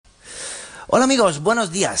Hola amigos,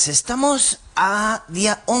 buenos días. Estamos a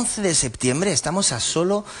día 11 de septiembre, estamos a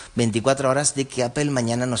solo 24 horas de que Apple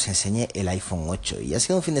mañana nos enseñe el iPhone 8 y ha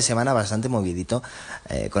sido un fin de semana bastante movidito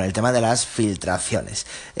con el tema de las filtraciones.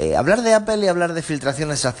 Hablar de Apple y hablar de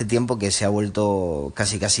filtraciones hace tiempo que se ha vuelto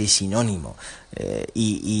casi sinónimo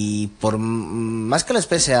y por más que les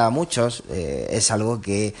pese a muchos es algo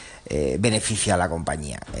que beneficia a la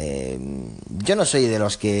compañía. Yo no soy de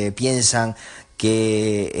los que piensan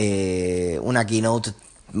que una keynote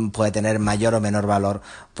puede tener mayor o menor valor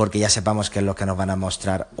porque ya sepamos qué es lo que nos van a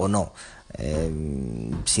mostrar o no.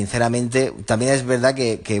 Sinceramente, también es verdad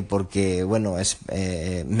que porque, bueno,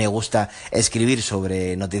 me gusta escribir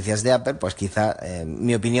sobre noticias de Apple, pues quizá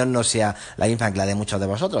mi opinión no sea la misma que la de muchos de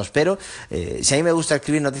vosotros, pero si a mí me gusta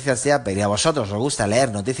escribir noticias de Apple y a vosotros os gusta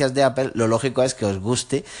leer noticias de Apple, lo lógico es que os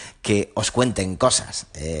guste que os cuenten cosas,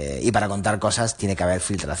 y para contar cosas tiene que haber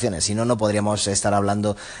filtraciones, si no, no podríamos estar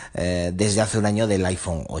hablando desde hace un año del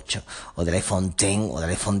iPhone 8 o del iPhone X o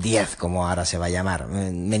del iPhone 10, como ahora se va a llamar.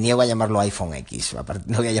 Me niego a llamarlo iPhone X, lo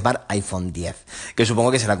voy a llamar iPhone 10, que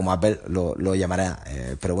supongo que será como Apple lo llamará,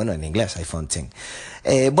 pero bueno, en inglés, iPhone X.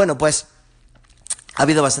 Bueno, pues ha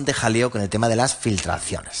habido bastante jaleo con el tema de las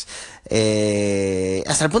filtraciones.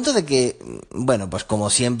 Hasta el punto de que, bueno, pues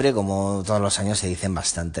como siempre, como todos los años, se dicen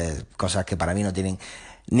bastantes cosas que para mí no tienen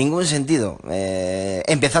ningún sentido.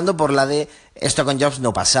 Empezando por la de esto con Jobs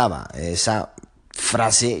no pasaba, esa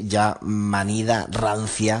frase ya manida,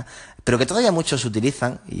 rancia, pero que todavía muchos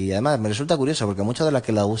utilizan, y además me resulta curioso porque muchos de los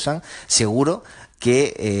que la usan seguro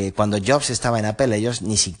que cuando Jobs estaba en Apple ellos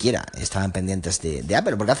ni siquiera estaban pendientes de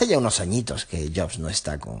Apple, porque hace ya unos añitos que Jobs no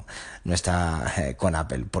está con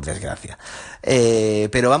Apple, por desgracia.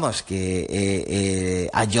 Pero vamos, que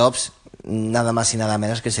a Jobs nada más y nada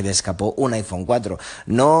menos que se le escapó un iPhone 4,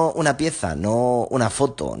 no una pieza, no una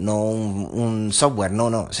foto, no un software,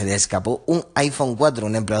 no, se le escapó un iPhone 4,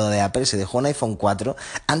 un empleado de Apple se dejó un iPhone 4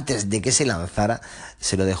 antes de que se lanzara,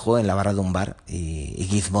 se lo dejó en la barra de un bar y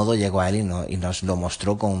Gizmodo llegó a él y nos lo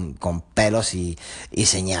mostró con pelos y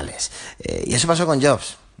señales, y eso pasó con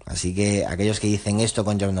Jobs. Así que aquellos que dicen esto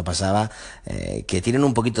con Jobs no pasaba, que tienen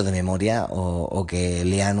un poquito de memoria o que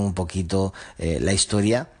lean un poquito la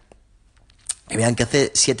historia. Y vean que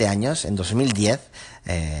hace 7 años, en 2010,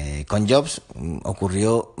 con Jobs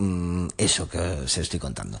ocurrió eso que os estoy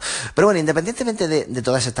contando. Pero bueno, independientemente de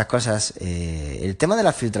todas estas cosas, el tema de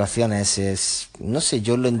las filtraciones es, no sé,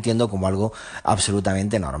 yo lo entiendo como algo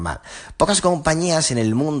absolutamente normal. Pocas compañías en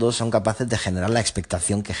el mundo son capaces de generar la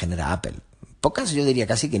expectación que genera Apple. Pocas, yo diría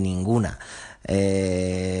casi que ninguna.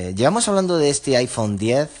 Llevamos hablando de este iPhone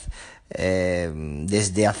 10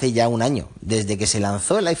 desde hace ya un año, desde que se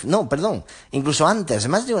lanzó el iPhone, no, perdón, incluso antes,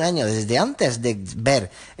 más de un año, desde antes de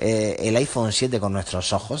ver el iPhone 7 con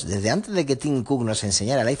nuestros ojos, desde antes de que Tim Cook nos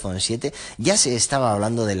enseñara el iPhone 7, ya se estaba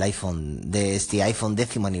hablando del iPhone, de este iPhone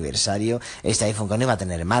 10º aniversario, este iPhone que no iba a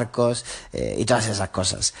tener marcos, y todas esas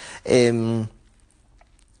cosas.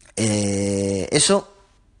 Eso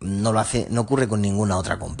no ocurre con ninguna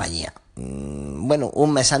otra compañía. Bueno,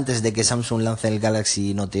 un mes antes de que Samsung lance el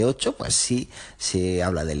Galaxy Note 8, pues sí, se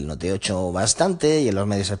habla del Note 8 bastante y en los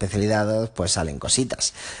medios especializados pues salen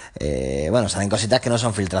cositas. Salen cositas que no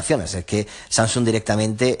son filtraciones, es que Samsung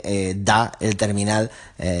directamente da el terminal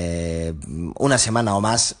una semana o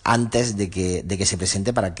más antes de que se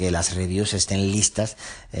presente para que las reviews estén listas,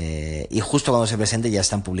 y justo cuando se presente ya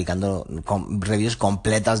están publicando reviews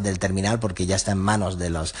completas del terminal porque ya está en manos de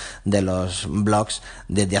los blogs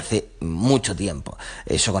desde hace mucho tiempo.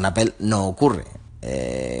 Eso con Apple no ocurre.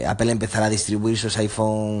 Apple empezará a distribuir sus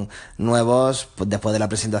iPhone nuevos después de la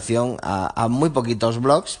presentación a muy poquitos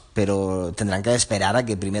blogs, pero tendrán que esperar a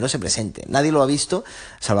que primero se presente. Nadie lo ha visto,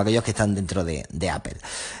 salvo aquellos que están dentro de Apple.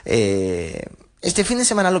 Este fin de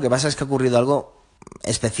semana lo que pasa es que ha ocurrido algo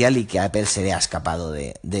especial y que a Apple se le ha escapado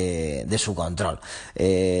de su control.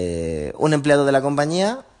 Un empleado de la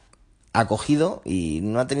compañía ha cogido y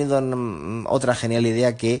no ha tenido otra genial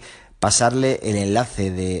idea que pasarle el enlace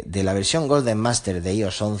de la versión Golden Master de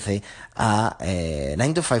iOS 11 a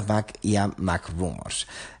 9to5Mac y a Mac Rumors.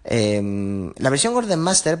 La versión Golden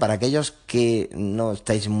Master, para aquellos que no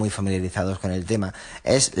estáis muy familiarizados con el tema,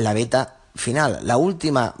 es la beta final, la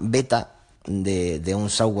última beta de un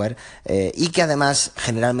software, y que además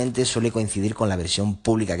generalmente suele coincidir con la versión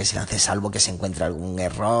pública que se lance, salvo que se encuentre algún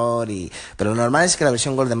error, pero lo normal es que la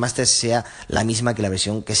versión Golden Master sea la misma que la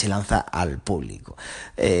versión que se lanza al público.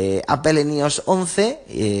 Apple en iOS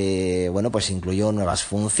 11 pues incluyó nuevas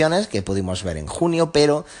funciones que pudimos ver en junio,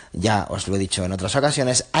 pero ya os lo he dicho en otras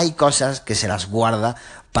ocasiones, hay cosas que se las guarda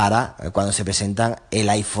para cuando se presentan el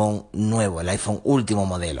iPhone nuevo, el iPhone último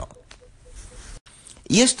modelo.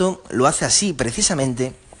 Y esto lo hace así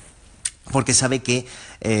precisamente porque sabe que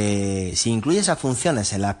si incluye esas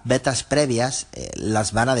funciones en las betas previas,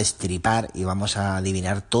 las van a destripar y vamos a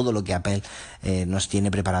adivinar todo lo que Apple nos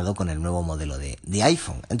tiene preparado con el nuevo modelo de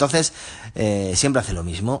iPhone. Entonces, siempre hace lo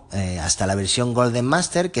mismo. Hasta la versión Golden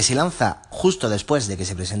Master, que se lanza justo después de que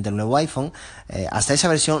se presente el nuevo iPhone, hasta esa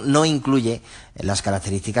versión no incluye las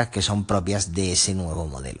características que son propias de ese nuevo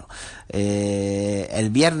modelo. El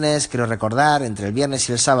viernes, creo recordar, entre el viernes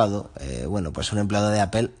y el sábado, pues un empleado de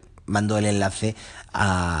Apple mandó el enlace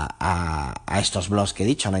a estos blogs que he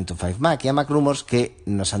dicho, a 9 to 5 Mac y a Mac Rumors, que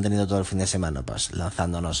nos han tenido todo el fin de semana, pues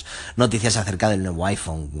lanzándonos noticias acerca del nuevo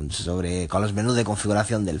iPhone, con los menús de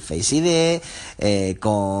configuración del Face ID,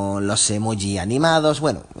 con los emoji animados.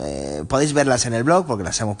 Podéis verlas en el blog porque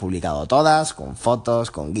las hemos publicado todas, con fotos,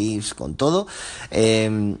 con GIFs, con todo,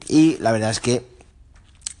 y la verdad es que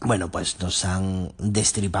pues nos han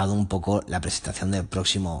destripado un poco la presentación del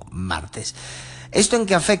próximo martes. ¿Esto en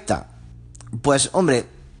qué afecta? Pues, hombre,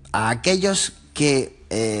 a aquellos que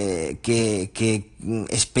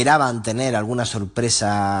esperaban tener alguna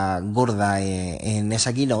sorpresa gorda en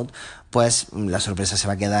esa keynote, pues la sorpresa se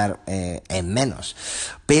va a quedar en menos.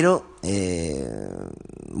 Pero,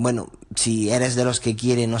 si eres de los que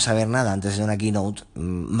quiere no saber nada antes de una keynote,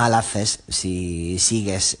 mal haces si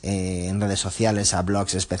sigues en redes sociales a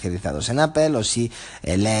blogs especializados en Apple o si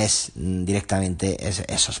lees directamente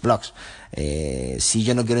esos blogs. Si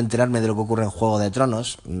yo no quiero enterarme de lo que ocurre en Juego de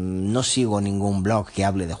Tronos, no sigo ningún blog que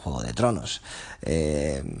hable de Juego de Tronos.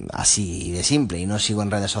 Así de simple, y no sigo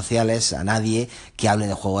en redes sociales a nadie que hable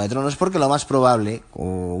de Juego de Tronos, porque lo más probable,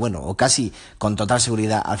 o casi con total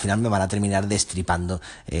seguridad, al final me van a terminar destripando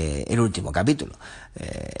el último capítulo.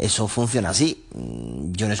 Eso funciona así.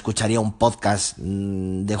 Yo no escucharía un podcast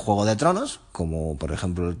de Juego de Tronos, como por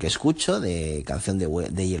ejemplo el que escucho, de Canción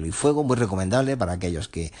de Hielo y Fuego, muy recomendable para aquellos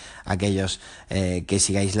que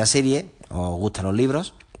sigáis la serie o os gustan los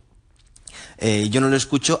libros. Yo no lo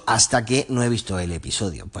escucho hasta que no he visto el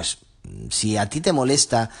episodio. Pues si a ti te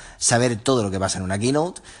molesta saber todo lo que pasa en una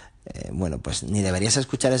keynote, pues ni deberías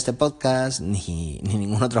escuchar este podcast, ni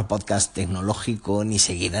ningún otro podcast tecnológico, ni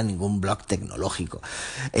seguir a ningún blog tecnológico.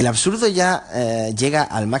 El absurdo ya llega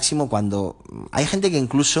al máximo cuando hay gente que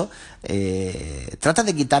incluso trata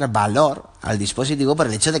de quitar valor al dispositivo por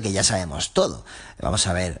el hecho de que ya sabemos todo. Vamos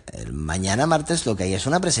a ver, mañana martes lo que hay es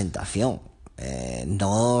una presentación.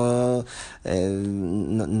 No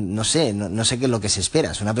sé qué es lo que se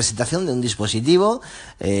espera. Es una presentación de un dispositivo.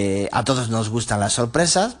 A todos nos gustan las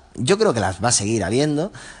sorpresas. Yo creo que las va a seguir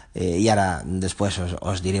habiendo, y ahora después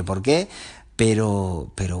os diré por qué.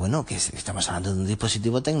 Pero que estamos hablando de un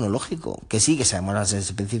dispositivo tecnológico, que sí, que sabemos las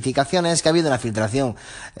especificaciones, que ha habido una filtración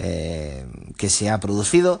que se ha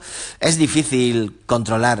producido. Es difícil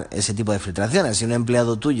controlar ese tipo de filtraciones. Si un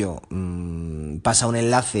empleado tuyo pasa un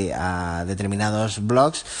enlace a determinados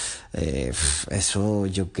blogs, eso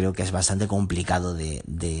yo creo que es bastante complicado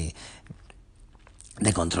de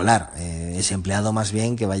controlar. Ese empleado más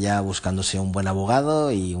bien que vaya buscándose un buen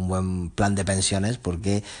abogado y un buen plan de pensiones,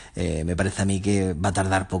 porque me parece a mí que va a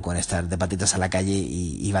tardar poco en estar de patitas a la calle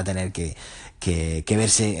y va a tener que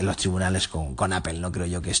verse en los tribunales con Apple. No creo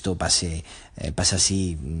yo que esto pase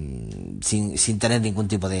así sin tener ningún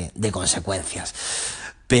tipo de consecuencias.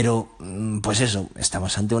 Pero, pues eso,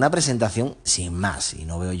 estamos ante una presentación sin más, y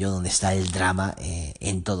no veo yo dónde está el drama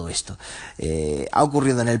en todo esto. Ha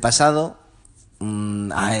ocurrido en el pasado,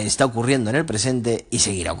 está ocurriendo en el presente y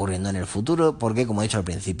seguirá ocurriendo en el futuro, porque, como he dicho al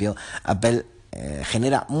principio, Apple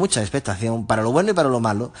genera mucha expectación para lo bueno y para lo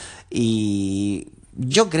malo, y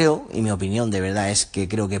yo creo, y mi opinión de verdad es que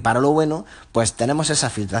creo que para lo bueno, pues tenemos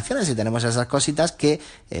esas filtraciones y tenemos esas cositas que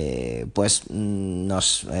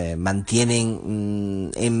nos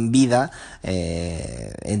mantienen en vida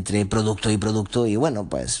entre producto y producto, y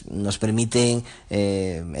pues nos permiten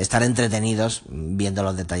estar entretenidos viendo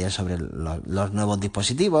los detalles sobre los nuevos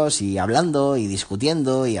dispositivos, y hablando y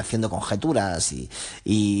discutiendo y haciendo conjeturas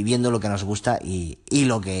y viendo lo que nos gusta y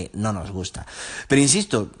lo que no nos gusta. Pero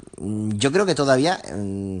insisto, yo creo que todavía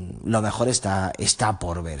lo mejor está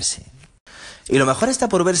por verse. Y lo mejor está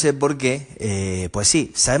por verse porque, pues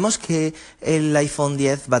sí, sabemos que el iPhone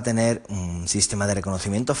 10 va a tener un sistema de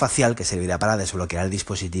reconocimiento facial que servirá para desbloquear el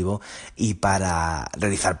dispositivo y para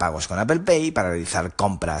realizar pagos con Apple Pay, para realizar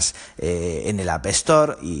compras en el App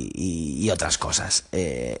Store y otras cosas.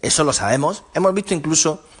 Eso lo sabemos. Hemos visto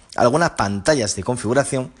incluso algunas pantallas de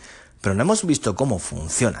configuración, pero no hemos visto cómo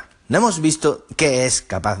funciona. No hemos visto qué es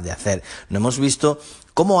capaz de hacer. No hemos visto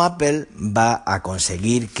cómo Apple va a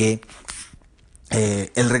conseguir que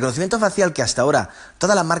El reconocimiento facial que hasta ahora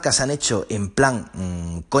todas las marcas han hecho en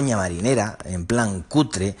plan coña marinera, en plan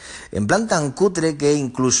cutre, en plan tan cutre que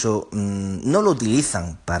incluso no lo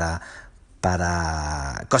utilizan para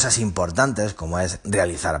cosas importantes como es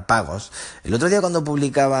realizar pagos. El otro día cuando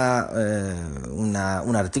publicaba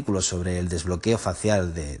un artículo sobre el desbloqueo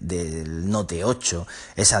facial del Note 8,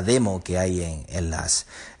 esa demo que hay en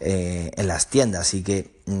las tiendas y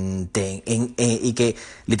que y que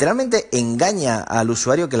literalmente engaña al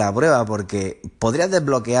usuario que la prueba, porque podrías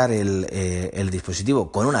desbloquear el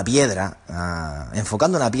dispositivo con una piedra,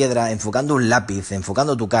 enfocando una piedra, enfocando un lápiz,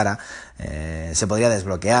 enfocando tu cara, se podría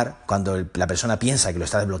desbloquear cuando la persona piensa que lo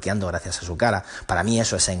está desbloqueando gracias a su cara. Para mí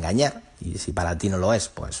eso es engañar, y si para ti no lo es,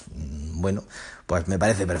 pues bueno, pues me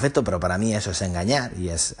parece perfecto, pero para mí eso es engañar y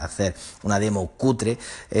es hacer una demo cutre.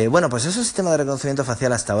 Bueno, pues ese sistema de reconocimiento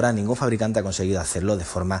facial hasta ahora ningún fabricante ha conseguido hacerlo de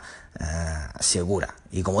forma segura.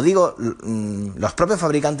 Y como digo, los propios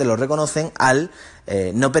fabricantes lo reconocen al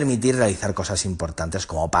no permitir realizar cosas importantes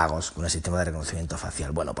como pagos con el sistema de reconocimiento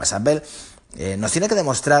facial. Bueno, pues Apple nos tiene que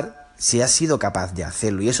demostrar si ha sido capaz de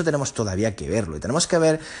hacerlo, y eso tenemos todavía que verlo, y tenemos que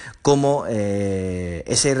ver cómo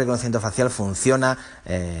ese reconocimiento facial funciona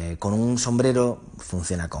con un sombrero,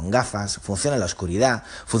 funciona con gafas, funciona en la oscuridad,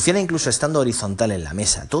 funciona incluso estando horizontal en la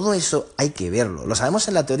mesa. Todo eso hay que verlo, lo sabemos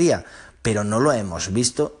en la teoría, pero no lo hemos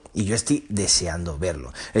visto, y yo estoy deseando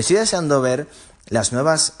verlo. Estoy deseando ver las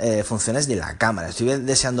nuevas funciones de la cámara. Estoy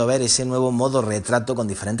deseando ver ese nuevo modo retrato con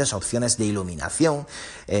diferentes opciones de iluminación,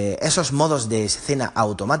 esos modos de escena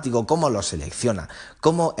automático, cómo los selecciona,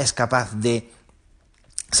 cómo es capaz de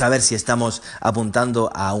saber si estamos apuntando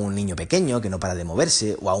a un niño pequeño que no para de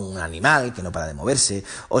moverse, o a un animal que no para de moverse,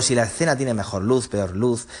 o si la escena tiene mejor luz, peor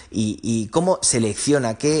luz, y cómo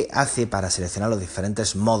selecciona, qué hace para seleccionar los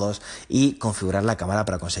diferentes modos y configurar la cámara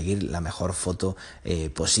para conseguir la mejor foto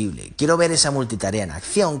posible. Quiero ver esa multitarea en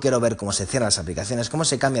acción, quiero ver cómo se cierran las aplicaciones, cómo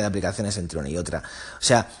se cambia de aplicaciones entre una y otra. O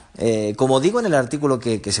sea, como digo en el artículo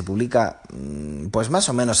que se publica pues más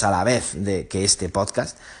o menos a la vez de que este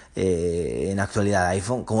podcast, en actualidad de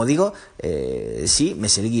iPhone, como digo, sí, me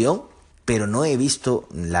sé el guión, pero no he visto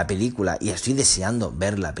la película y estoy deseando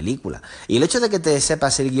ver la película. Y el hecho de que te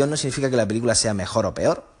sepas el guión no significa que la película sea mejor o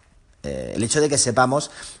peor. El hecho de que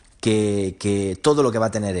sepamos que todo lo que va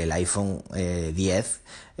a tener el iPhone 10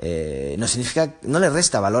 no significa, no le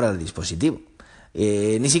resta valor al dispositivo,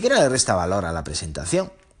 ni siquiera le resta valor a la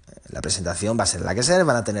presentación. La presentación va a ser la que sea,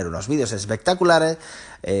 van a tener unos vídeos espectaculares,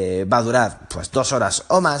 va a durar pues 2 horas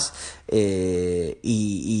o más,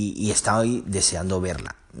 y estoy deseando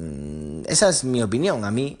verla. Esa es mi opinión.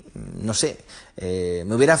 A mí, no sé,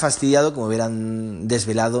 me hubiera fastidiado que me hubieran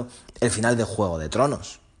desvelado el final de Juego de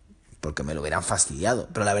Tronos, porque me lo hubieran fastidiado.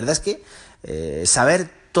 Pero la verdad es que saber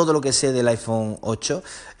todo lo que sé del iPhone 8,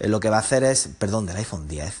 lo que va a hacer es, perdón, del iPhone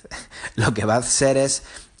 10, lo que va a hacer es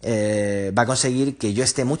va a conseguir que yo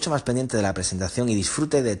esté mucho más pendiente de la presentación y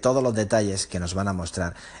disfrute de todos los detalles que nos van a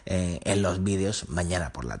mostrar en los vídeos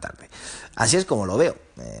mañana por la tarde. Así es como lo veo.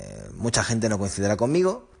 Mucha gente no coincidirá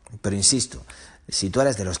conmigo, pero insisto, si tú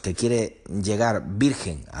eres de los que quiere llegar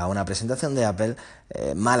virgen a una presentación de Apple,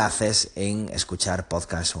 mal haces en escuchar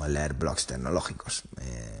podcasts o en leer blogs tecnológicos.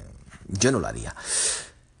 Yo no lo haría.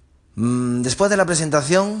 Después de la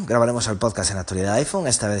presentación grabaremos el podcast en actualidad iPhone,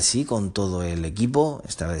 esta vez sí con todo el equipo,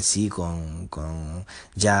 esta vez sí con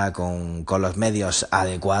los medios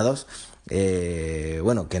adecuados,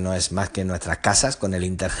 bueno, que no es más que nuestras casas, con el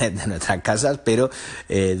internet de nuestras casas, pero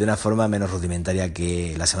de una forma menos rudimentaria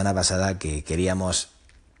que la semana pasada, que queríamos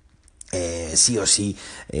sí o sí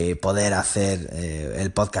poder hacer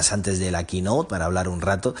el podcast antes de la keynote para hablar un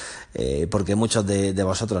rato, porque muchos de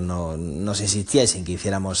vosotros nos insistíais en que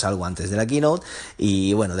hiciéramos algo antes de la keynote,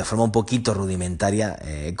 y bueno, de forma un poquito rudimentaria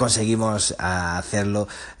conseguimos hacerlo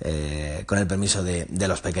con el permiso de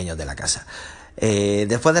los pequeños de la casa.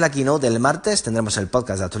 Después de la keynote del martes tendremos el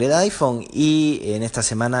podcast de actualidad de iPhone, y en esta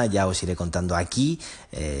semana ya os iré contando aquí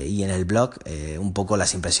y en el blog un poco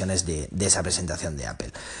las impresiones de esa presentación de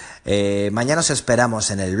Apple. Mañana os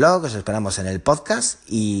esperamos en el blog, os esperamos en el podcast,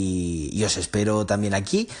 y os espero también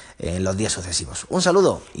aquí en los días sucesivos. Un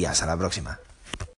saludo y hasta la próxima.